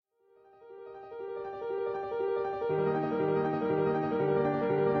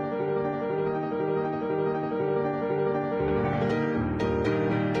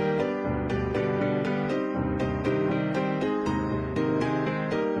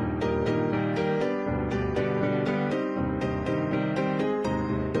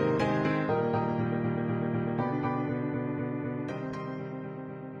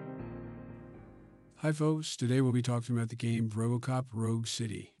Hi, folks. Today we'll be talking about the game Robocop Rogue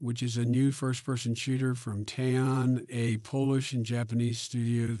City, which is a new first person shooter from Teon, a Polish and Japanese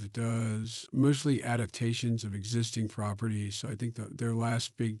studio that does mostly adaptations of existing properties. So I think their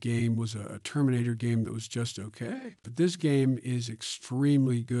last big game was a Terminator game that was just okay. But this game is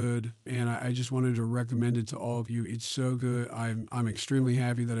extremely good, and I just wanted to recommend it to all of you. It's so good. I'm extremely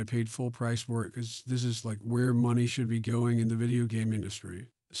happy that I paid full price for it because this is like where money should be going in the video game industry.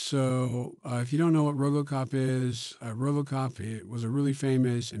 So, if you don't know what RoboCop is, RoboCop it was a really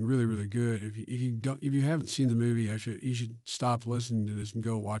famous and really really good. If you haven't seen the movie, you should stop listening to this and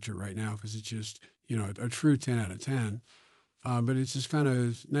go watch it right now because it's just a true 10 out of 10. But it's this kind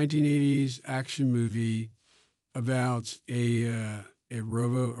of 1980s action movie about a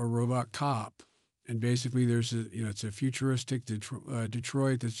robot cop, and basically there's it's a futuristic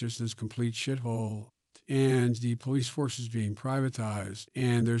Detroit that's just this complete shithole, and the police force is being privatized.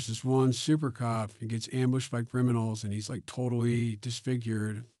 And there's this one super cop who gets ambushed by criminals, and he's like totally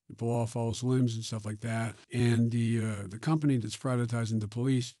disfigured, blow off all his limbs and stuff like that. And the company that's privatizing the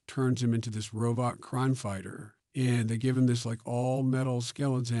police turns him into this robot crime fighter. And they give him this like all metal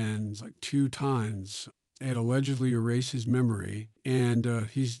skeletons like 2 tons and allegedly erase his memory. And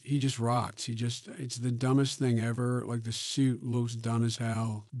he just rocks. It's the dumbest thing ever. Like the suit looks dumb as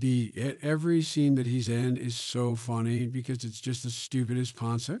hell. Every scene that he's in is so funny because it's just the stupidest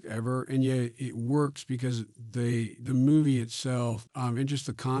concept ever. And yet it works because the movie itself, and just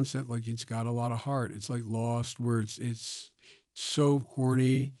the concept, like it's got a lot of heart. It's like Lost, where it's so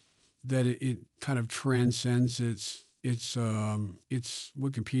corny that it kind of transcends its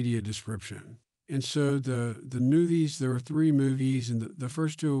Wikipedia description. And so the movies, there were 3 movies, and the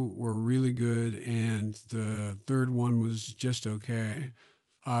first 2 were really good, and the third one was just okay.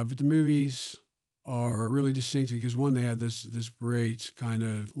 But the movies are really distinct because one, they had this great kind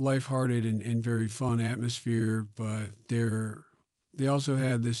of lighthearted and very fun atmosphere, but they also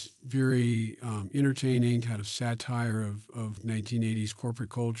had this very entertaining kind of satire of 1980s corporate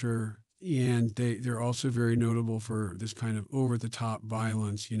culture. And they're also very notable for this kind of over the top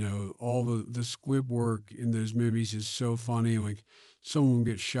violence. All the squib work in those movies is so funny. Like someone will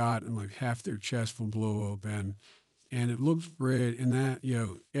get shot and like half their chest will blow open. And it looks great. And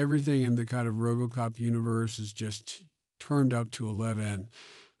that, everything in the kind of Robocop universe is just turned up to 11.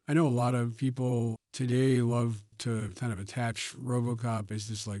 I know a lot of people today love to kind of attach Robocop as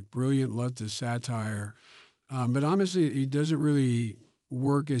this like brilliant leftist satire. But honestly, it doesn't really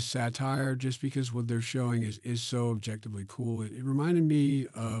work as satire just because what they're showing is so objectively cool. It reminded me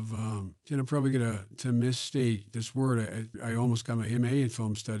of, I'm probably going to misstate this word. I almost got my MA in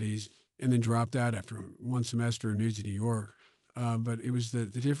film studies and then dropped out after 1 semester and moved to New York. But it was the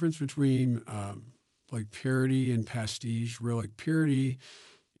difference between like parody and pastiche, where like parody,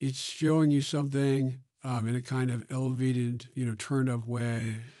 it's showing you something in a kind of elevated, turned up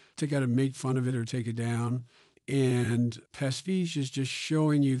way to kind of make fun of it or take it down. And pastiche is just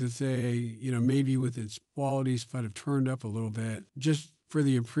showing you the thing, maybe with its qualities kind of turned up a little bit, just for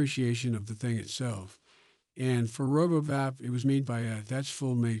the appreciation of the thing itself. And for RoboCop, it was made by a Dutch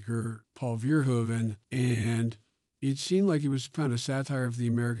filmmaker, Paul Verhoeven, and it seemed like it was kind of satire of the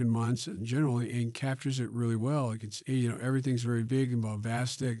American mindset in general, and captures it really well. Like it's, everything's very big and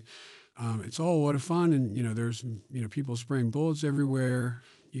bombastic. It's all a lot of fun, and there's people spraying bullets everywhere.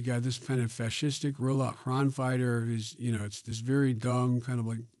 You got this kind of fascistic robot crime fighter who's, it's this very dumb kind of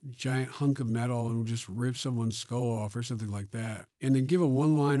like giant hunk of metal and will just rip someone's skull off or something like that. And then give a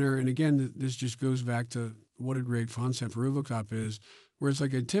one-liner. And again, this just goes back to what a great concept RoboCop is, where it's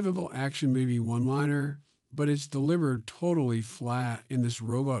like a typical action movie one-liner, but it's delivered totally flat in this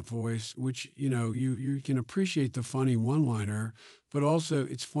robot voice, which, you can appreciate the funny one-liner, but also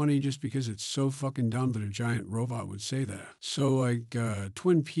it's funny just because it's so fucking dumb that a giant robot would say that. So like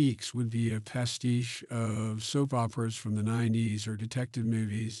Twin Peaks would be a pastiche of soap operas from the 90s or detective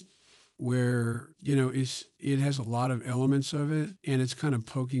movies where, it has a lot of elements of it and it's kind of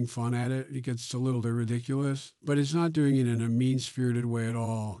poking fun at it because it's a little bit ridiculous, but it's not doing it in a mean-spirited way at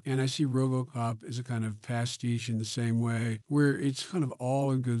all. And I see RoboCop as a kind of pastiche in the same way where it's kind of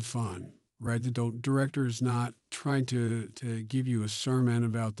all in good fun. Right, the director is not trying to give you a sermon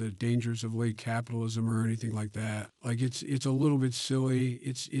about the dangers of late capitalism or anything like that. Like it's a little bit silly.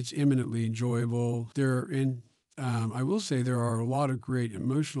 It's eminently enjoyable. I will say there are a lot of great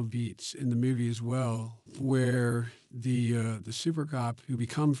emotional beats in the movie as well, where the super cop who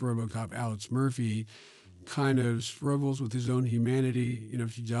becomes RoboCop, Alex Murphy, kind of struggles with his own humanity.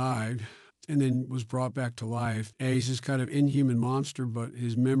 If he died, and then was brought back to life. And he's this kind of inhuman monster, but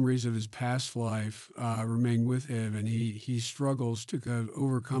his memories of his past life remain with him, and he struggles to kind of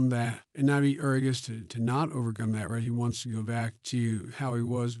overcome that, and not be, or I guess to not overcome that. Right, he wants to go back to how he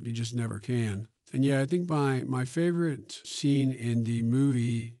was, but he just never can. And yeah, I think my favorite scene in the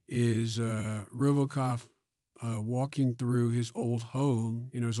movie is Robocop walking through his old home,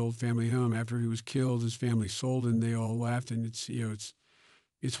 his old family home after he was killed. His family sold, and they all left, and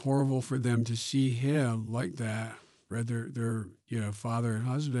it's horrible for them to see him like that. Right, their father and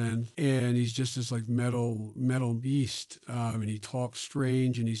husband, and he's just this like metal beast, and he talks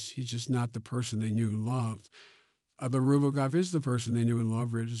strange, and he's just not the person they knew and loved. But Robocop is the person they knew and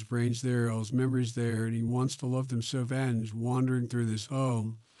loved. Right? His brain's there, all his memories there, and he wants to love them so bad. And he's wandering through this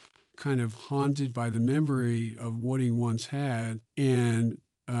home, kind of haunted by the memory of what he once had, and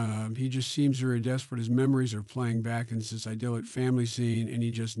he just seems very desperate. His memories are playing back in this idyllic family scene, and he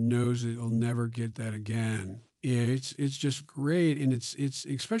just knows that he'll never get that again. Yeah, it's just great, and it's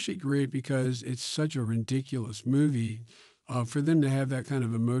especially great because it's such a ridiculous movie. For them to have that kind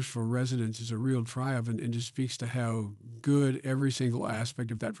of emotional resonance is a real triumph, and just speaks to how good every single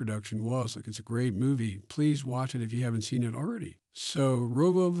aspect of that production was. Like, it's a great movie. Please watch it if you haven't seen it already. So,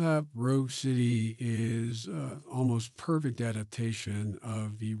 RoboCop Rogue City is almost perfect adaptation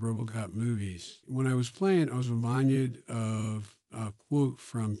of the RoboCop movies. When I was playing, I was reminded of a quote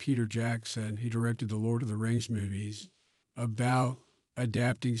from Peter Jackson. He directed the Lord of the Rings movies about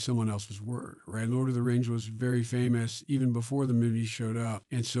adapting someone else's work, right? Lord of the Rings was very famous even before the movies showed up.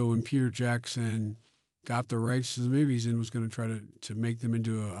 And so when Peter Jackson got the rights to the movies and was going to try to make them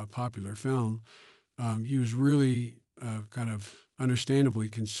into a popular film, he was really kind of understandably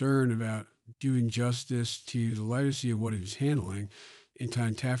concerned about doing justice to the legacy of what he was handling, and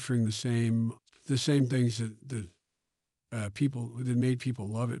kind of capturing the same things that people that made people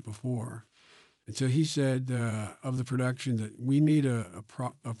love it before. And so he said of the production that we made a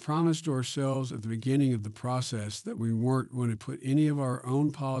promise to ourselves at the beginning of the process that we weren't going to put any of our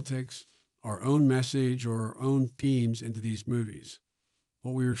own politics, our own message, or our own themes into these movies.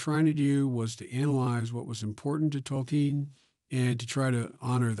 What we were trying to do was to analyze what was important to Tolkien and to try to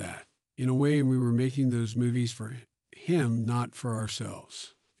honor that. In a way, we were making those movies for him, not for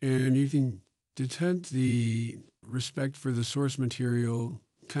ourselves. And you can detect the respect for the source material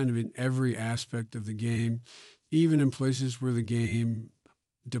kind of in every aspect of the game, even in places where the game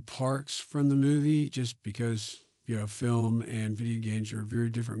departs from the movie, just because film and video games are very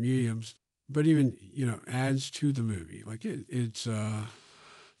different mediums. But even adds to the movie. Like it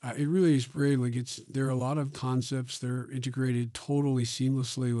really is great. Like there are a lot of concepts that are integrated totally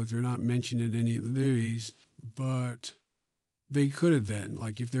seamlessly. Like they're not mentioned in any of the movies, but they could have been.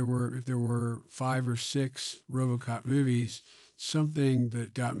 Like if there were 5 or 6 RoboCop movies, something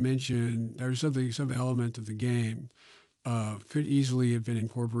that got mentioned, there was some element of the game could easily have been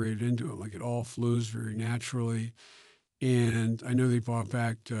incorporated into it. Like it all flows very naturally. And I know they brought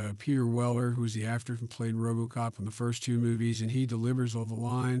back Peter Weller, who was the actor who played RoboCop in the first 2 movies, and he delivers all the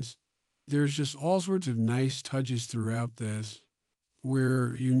lines. There's just all sorts of nice touches throughout this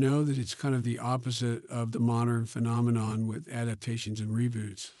where you know that it's kind of the opposite of the modern phenomenon with adaptations and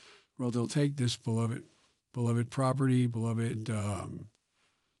reboots. Well, they'll take this beloved property, beloved,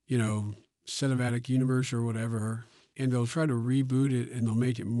 you know, cinematic universe or whatever, and they'll try to reboot it and they'll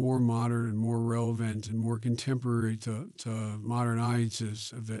make it more modern and more relevant and more contemporary to modern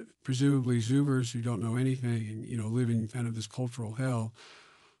audiences of it. Presumably Zoomers who don't know anything and, live in kind of this cultural hell,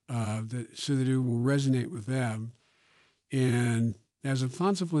 so that it will resonate with them. And as a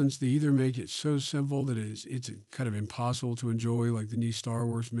consequence, they either make it so simple that it's kind of impossible to enjoy, like the new Star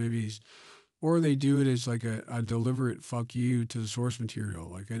Wars movies, or they do it as like a deliberate fuck you to the source material.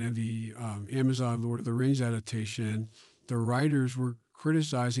 Like I know the Amazon Lord of the Rings adaptation, the writers were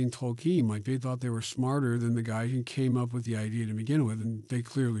criticizing Tolkien, like they thought they were smarter than the guy who came up with the idea to begin with, and they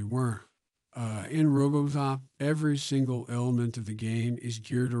clearly weren't. In Robocop, every single element of the game is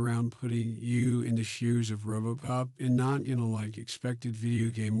geared around putting you in the shoes of Robocop, and not in a like expected video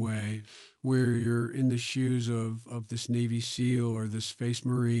game way where you're in the shoes of this Navy SEAL or this Space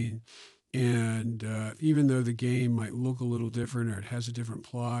Marine. And even though the game might look a little different or it has a different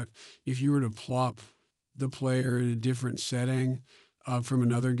plot, if you were to plop the player in a different setting from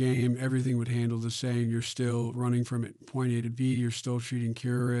another game, everything would handle the same. You're still running from point A to B. You're still shooting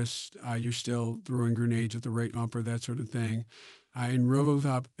terrorists. You're still throwing grenades at the right number, that sort of thing. In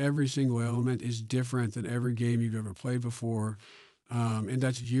Robocop, every single element is different than every game you've ever played before. And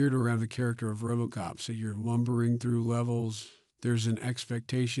that's geared around the character of Robocop. So you're lumbering through levels. There's an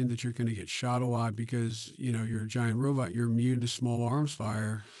expectation that you're going to get shot a lot because, you're a giant robot. You're immune to small arms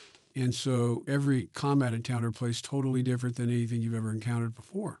fire. And so every combat encounter plays totally different than anything you've ever encountered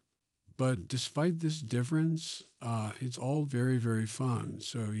before. But despite this difference, it's all very, very fun.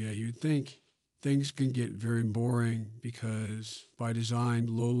 So yeah, you'd think things can get very boring because by design,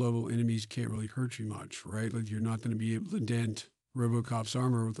 low-level enemies can't really hurt you much, right? Like you're not going to be able to dent Robocop's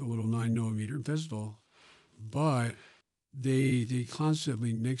armor with a little 9mm pistol. But they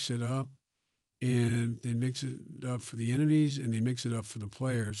constantly mix it up, and they mix it up for the enemies and they mix it up for the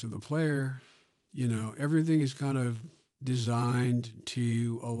player. So the player, everything is kind of designed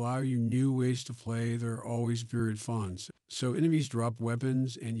to allow you new ways to play. They're always very fun. So enemies drop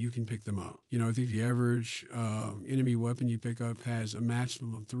weapons and you can pick them up. I think the average enemy weapon you pick up has a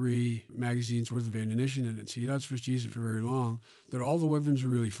maximum of 3 magazines worth of ammunition in it. So you're not supposed to use it for very long. But all the weapons are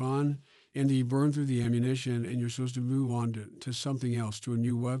really fun. And you burn through the ammunition and you're supposed to move on to something else, to a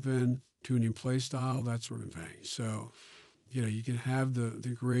new weapon, to a new play style, that sort of thing. So, you can have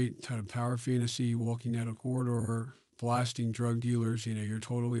the great kind of power fantasy walking down a corridor, blasting drug dealers, you're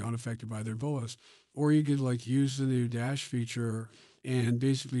totally unaffected by their bullets. Or you could like use the new dash feature and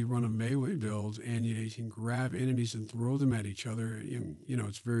basically run a melee build and you can grab enemies and throw them at each other.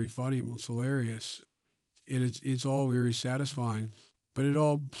 It's very funny, it's hilarious. And it's all very satisfying. But it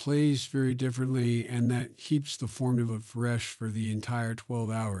all plays very differently, and that keeps the formula fresh for the entire 12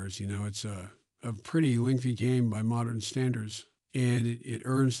 hours. It's a pretty lengthy game by modern standards, and it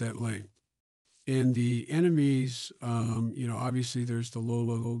earns that length. And the enemies, obviously there's the low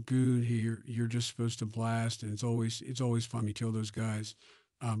level goon here. You're just supposed to blast, and it's always fun to kill those guys.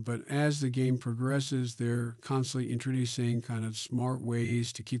 But as the game progresses, they're constantly introducing kind of smart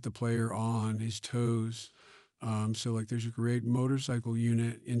ways to keep the player on his toes. So like there's a great motorcycle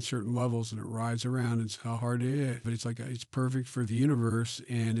unit in certain levels and it rides around. It's how hard it is, but it's perfect for the universe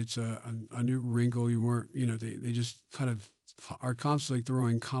and it's a new wrinkle. You weren't, they just kind of are constantly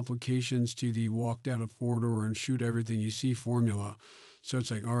throwing complications to the walk down a corridor and shoot everything you see formula. So it's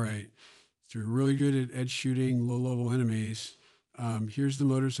like, all right, so you're really good at shooting low level enemies. Here's the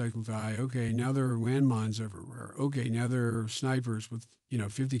motorcycle guy. Okay, now there are landmines everywhere. Okay, now there are snipers with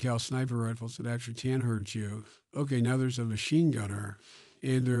 50 cal sniper rifles that actually can hurt you. Okay, now there's a machine gunner,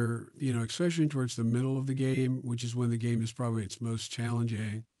 and they're especially towards the middle of the game, which is when the game is probably its most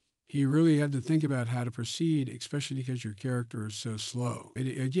challenging. You really have to think about how to proceed, especially because your character is so slow. And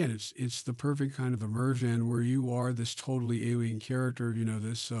again, it's the perfect kind of immersion where you are this totally alien character,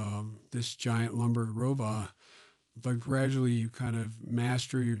 this giant lumber robot, but gradually you kind of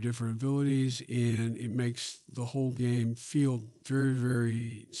master your different abilities and it makes the whole game feel very,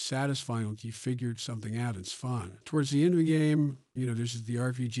 very satisfying. Like you figured something out. It's fun. Towards the end of the game, there's the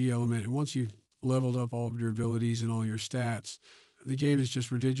RPG element. And once you've leveled up all of your abilities and all your stats, the game is just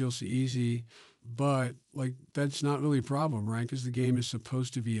ridiculously easy. But like that's not really a problem, right? Because the game is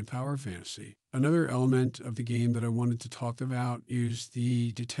supposed to be a power fantasy. Another element of the game that I wanted to talk about is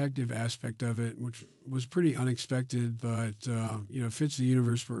the detective aspect of it, which was pretty unexpected, but fits the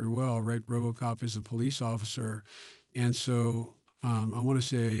universe very well, right? Robocop is a police officer, and so I want to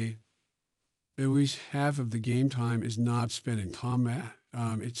say at least half of the game time is not spent in combat.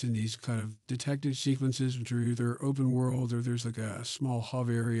 It's in these kind of detective sequences, which are either open world or there's like a small hub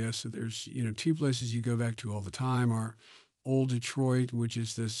area. So there's, two places you go back to all the time are Old Detroit, which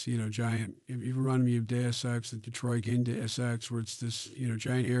is this, giant, if you remind me of Deus Ex, the Detroit game Deus Ex, where it's this,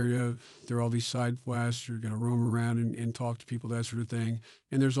 giant area. There are all these side quests. You're going to roam around and talk to people, that sort of thing.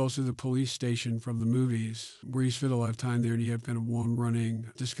 And there's also the police station from the movies where you spend a lot of time there and you have kind of one running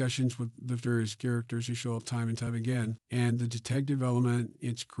discussions with the various characters who show up time and time again. And the detective element,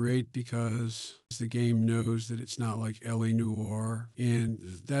 it's great because the game knows that it's not like LA Noir. And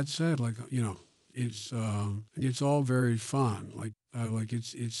that said, like, it's all very fun. Like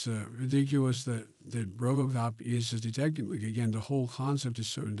it's ridiculous that RoboCop is a detective. Like again, the whole concept is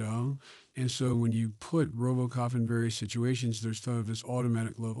so dumb, and so when you put RoboCop in various situations, there's kind of this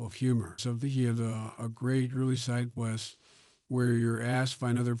automatic level of humor. So he had a great early side quest where you're asked by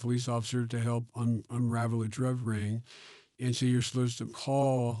another police officer to help unravel a drug ring, and so you're supposed to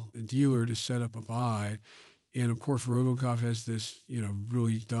call the dealer to set up a buy. And of course, Robocop has this,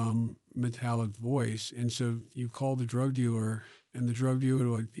 really dumb metallic voice. And so you call the drug dealer, and the drug dealer,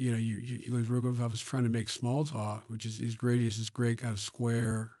 like, Robocop is trying to make small talk, which is great. It's this great kind of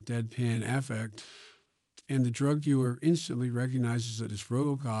square, deadpan affect. And the drug dealer instantly recognizes that it's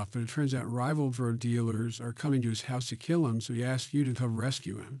Robocop, but it turns out rival drug dealers are coming to his house to kill him. So he asks you to come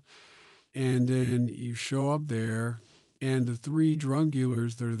rescue him. And then you show up there And the three drug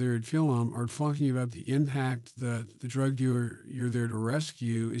dealers that are there at film are talking about the impact that the drug dealer you're there to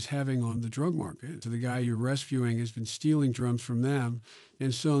rescue is having on the drug market. So the guy you're rescuing has been stealing drums from them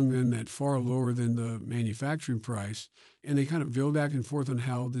and selling them at far lower than the manufacturing price. And they kind of go back and forth on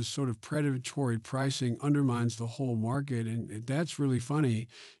how this sort of predatory pricing undermines the whole market. And that's really funny.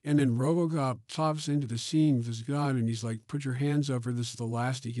 And then Robocop pops into the scene with this gun and he's like, put your hands up or this is the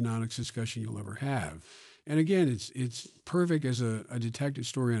last economics discussion you'll ever have. And again, it's perfect as a detective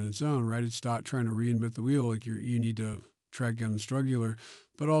story on its own, right? It's not trying to reinvent the wheel like you need to track down the strugular,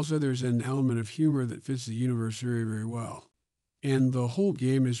 but also there's an element of humor that fits the universe very, very well. And the whole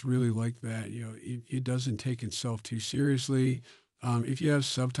game is really like that. You know, it doesn't take itself too seriously. If you have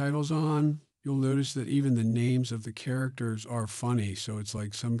subtitles on, you'll notice that even the names of the characters are funny. So it's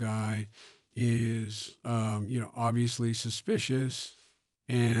like some guy is, obviously suspicious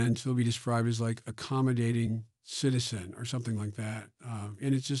and he'll be described as like accommodating citizen or something like that.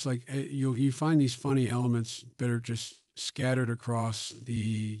 And it's just like you find these funny elements that are just scattered across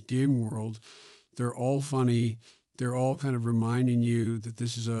the game world. They're all funny. They're all kind of reminding you that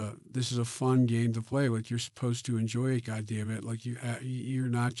this is a fun game to play. Like you're supposed to enjoy it. God damn it! Like you're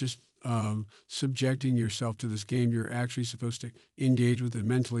not just subjecting yourself to this game. You're actually supposed to engage with it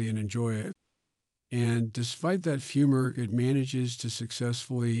mentally and enjoy it. And despite that humor, it manages to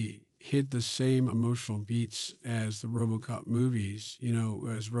successfully hit the same emotional beats as the Robocop movies,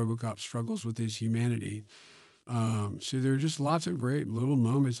 as Robocop struggles with his humanity. So there are just lots of great little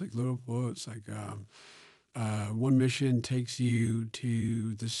moments, like little quotes, like one mission takes you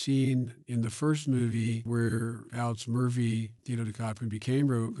to the scene in the first movie where Alex Murphy, the cop who became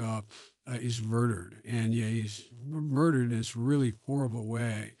Robocop, is murdered. And yeah, he's murdered in this really horrible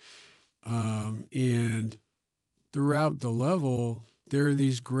way. And throughout the level, there are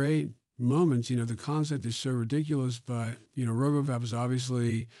these great moments. The concept is so ridiculous, but Robocop is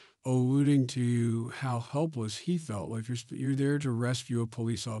obviously alluding to how helpless he felt. Like you're there to rescue a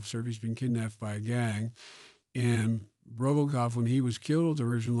police officer who's been kidnapped by a gang, and Robocop, when he was killed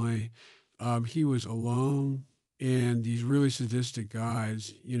originally, he was alone. And these really sadistic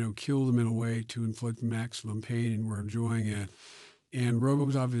guys, killed him in a way to inflict maximum pain, and were enjoying it. And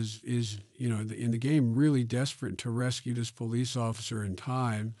Robocop is in the game really desperate to rescue this police officer in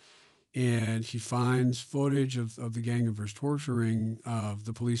time. And he finds footage of the gang members torturing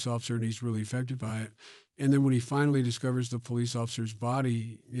the police officer, and he's really affected by it. And then when he finally discovers the police officer's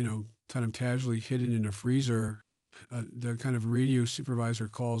body, kind of casually hidden in a freezer, the kind of radio supervisor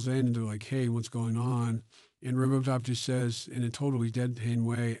calls in and they're like, "Hey, what's going on?" And Robocop just says in a totally deadpan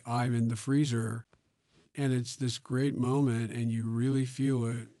way, "I'm in the freezer." And it's this great moment and you really feel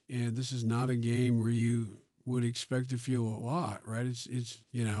it. And this is not a game where you would expect to feel a lot, right?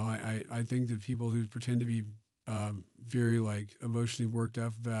 I think that people who pretend to be very like emotionally worked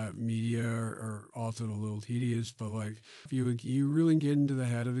up about media are often a little tedious, but like you really get into the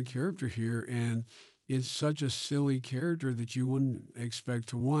head of the character here, and it's such a silly character that you wouldn't expect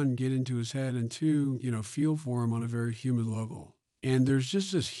to, one, get into his head, and two, feel for him on a very human level. And there's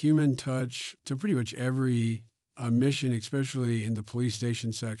just this human touch to pretty much every mission, especially in the police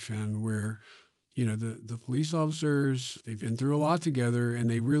station section, where the police officers, they've been through a lot together, and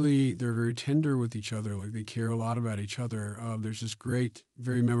they're very tender with each other. Like they care a lot about each other. There's this great,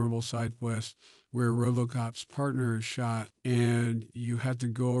 very memorable side quest where Robocop's partner is shot, and you have to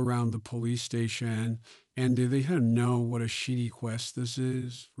go around the police station, and they kind of know what a shitty quest this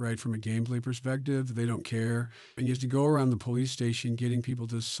is, right? From a gameplay perspective, they don't care. And you have to go around the police station getting people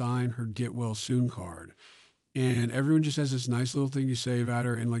to sign her get well soon card. And everyone just has this nice little thing to say about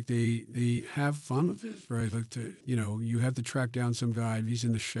her, and like they have fun with it, right? Like you have to track down some guy if he's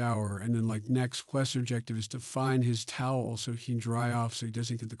in the shower, and then like next quest objective is to find his towel so he can dry off so he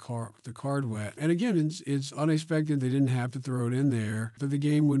doesn't get the card wet. And again, it's unexpected. They didn't have to throw it in there, but the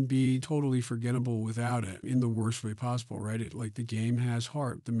game would be totally forgettable without it in the worst way possible, right? Like the game has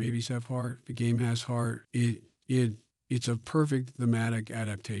heart. The maybes have heart. The game has heart. It's a perfect thematic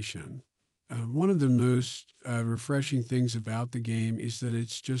adaptation. One of the most refreshing things about the game is that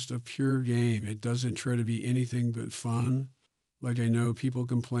it's just a pure game. It doesn't try to be anything but fun. Like I know people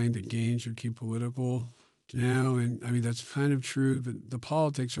complain that games are too political now, and I mean that's kind of true, but the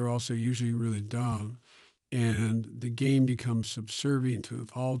politics are also usually really dumb, and the game becomes subservient to the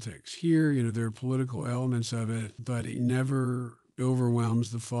politics. Here, there are political elements of it, but it never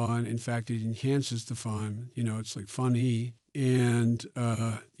overwhelms the fun. In fact, it enhances the fun. It's like funny. And,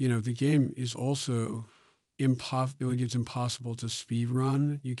 the game is also impossible. It's impossible to speed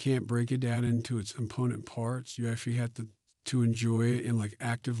run. You can't break it down into its component parts. You actually have to enjoy it and like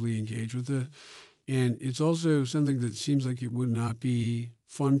actively engage with it. And it's also something that seems like it would not be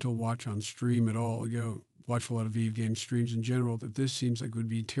fun to watch on stream at all. Watch a lot of video game streams in general. That this seems like would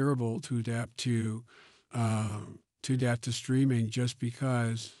be terrible uh, to adapt to streaming, just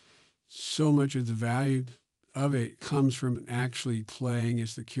because so much of the value of it comes from actually playing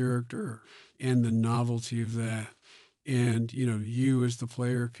as the character and the novelty of that. And you as the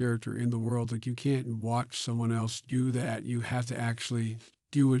player character in the world, like, you can't watch someone else do that. You have to actually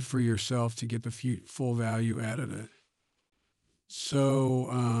do it for yourself to get the full value out of it. So,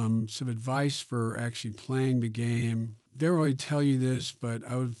 some advice for actually playing the game. They don't really tell you this, but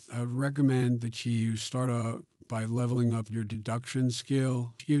I would recommend that you start out by leveling up your deduction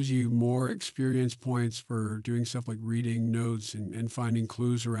skill. It gives you more experience points for doing stuff like reading notes and finding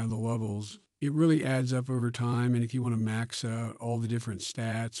clues around the levels. It really adds up over time, and if you want to max out all the different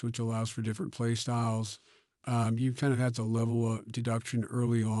stats, which allows for different play styles, you kind of have to level up deduction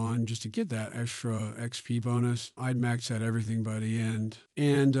early on just to get that extra XP bonus. I'd max out everything by the end.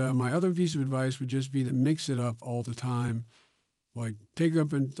 And my other piece of advice would just be to mix it up all the time. Like, pick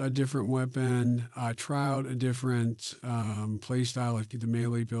up a different weapon, try out a different play style, like the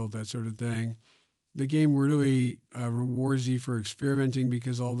melee build, that sort of thing. The game really rewards you for experimenting,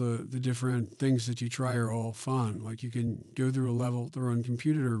 because all the different things that you try are all fun. Like, you can go through a level throwing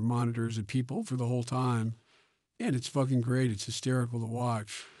computer monitors at people for the whole time, and it's fucking great. It's hysterical to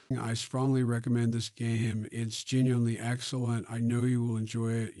watch. I strongly recommend this game. It's genuinely excellent. I know you will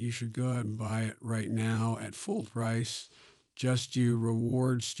enjoy it. You should go out and buy it right now at full price, just to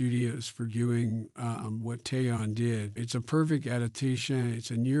reward studios for doing what Teon did. It's a perfect adaptation. It's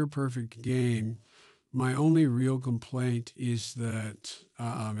a near perfect game. My only real complaint is that,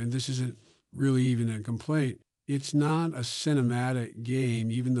 and this isn't really even a complaint, it's not a cinematic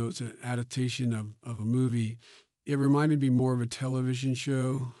game, even though it's an adaptation of a movie. It reminded me more of a television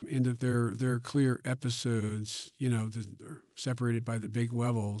show, in that there are clear episodes, that are separated by the big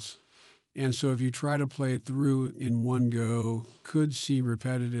levels. And so if you try to play it through in one go, could seem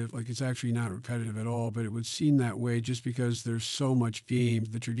repetitive. Like, it's actually not repetitive at all, but it would seem that way just because there's so much game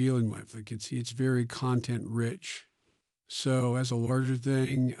that you're dealing with. Like, it's very content rich. So as a larger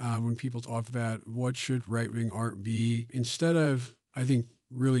thing, when people talk about what should right-wing art be, instead of, I think,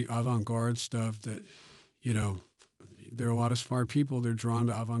 really avant-garde stuff that, you know, there are a lot of smart people, they're drawn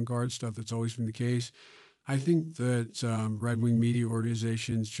to avant-garde stuff. That's always been the case. I think that right-wing media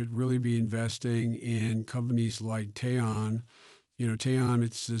organizations should really be investing in companies like Teon. Teon,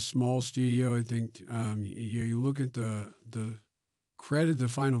 it's a small studio. I think you look at the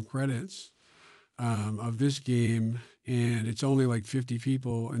final credits of this game, and it's only like 50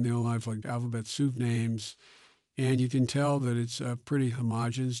 people, and they all have like alphabet soup names. And you can tell that it's a pretty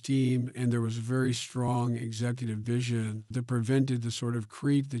homogenous team, and there was a very strong executive vision that prevented the sort of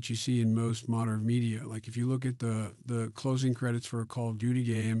creep that you see in most modern media. Like, if you look at the closing credits for a Call of Duty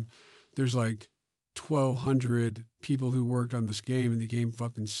game, there's like 1,200 people who worked on this game, and the game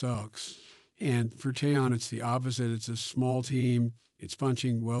fucking sucks. And for Teon, it's the opposite. It's a small team. It's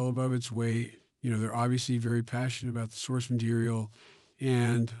punching well above its weight. They're obviously very passionate about the source material.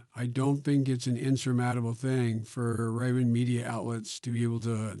 And I don't think it's an insurmountable thing for right-wing media outlets to be able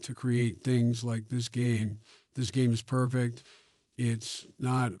to create things like this game. This game is perfect. It's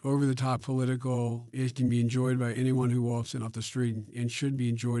not over-the-top political. It can be enjoyed by anyone who walks in off the street, and should be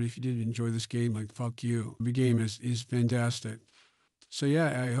enjoyed. If you didn't enjoy this game, like, fuck you. The game is fantastic. So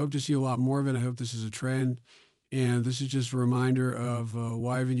yeah, I hope to see a lot more of it. I hope this is a trend. And this is just a reminder of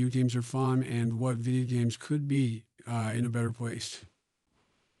why video games are fun and what video games could be in a better place.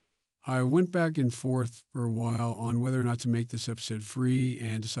 I went back and forth for a while on whether or not to make this episode free,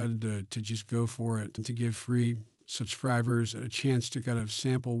 and decided to just go for it and to give free subscribers a chance to kind of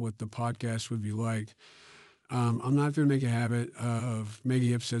sample what the podcast would be like. I'm not going to make a habit of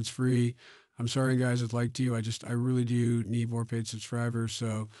making episodes free. I'm sorry, guys. I'd like to. I really do need more paid subscribers.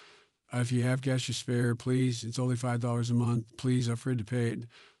 So if you have cash to spare, please, it's only $5 a month. Please, I'm afraid to pay it.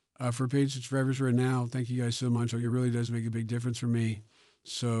 For paid subscribers right now, thank you guys so much. Like, it really does make a big difference for me.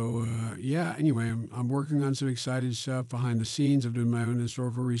 So, yeah, anyway, I'm working on some exciting stuff behind the scenes. I'm doing my own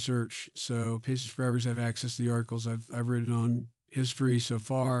historical research. So paid subscribers have access to the articles I've written on history so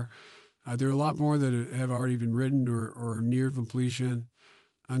far. There are a lot more that have already been written or near completion.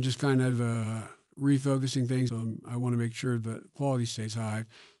 I'm just kind of refocusing things. I want to make sure that quality stays high.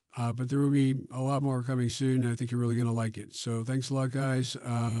 But there will be a lot more coming soon. And I think you're really going to like it. So thanks a lot, guys.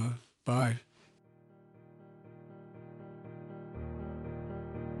 Bye.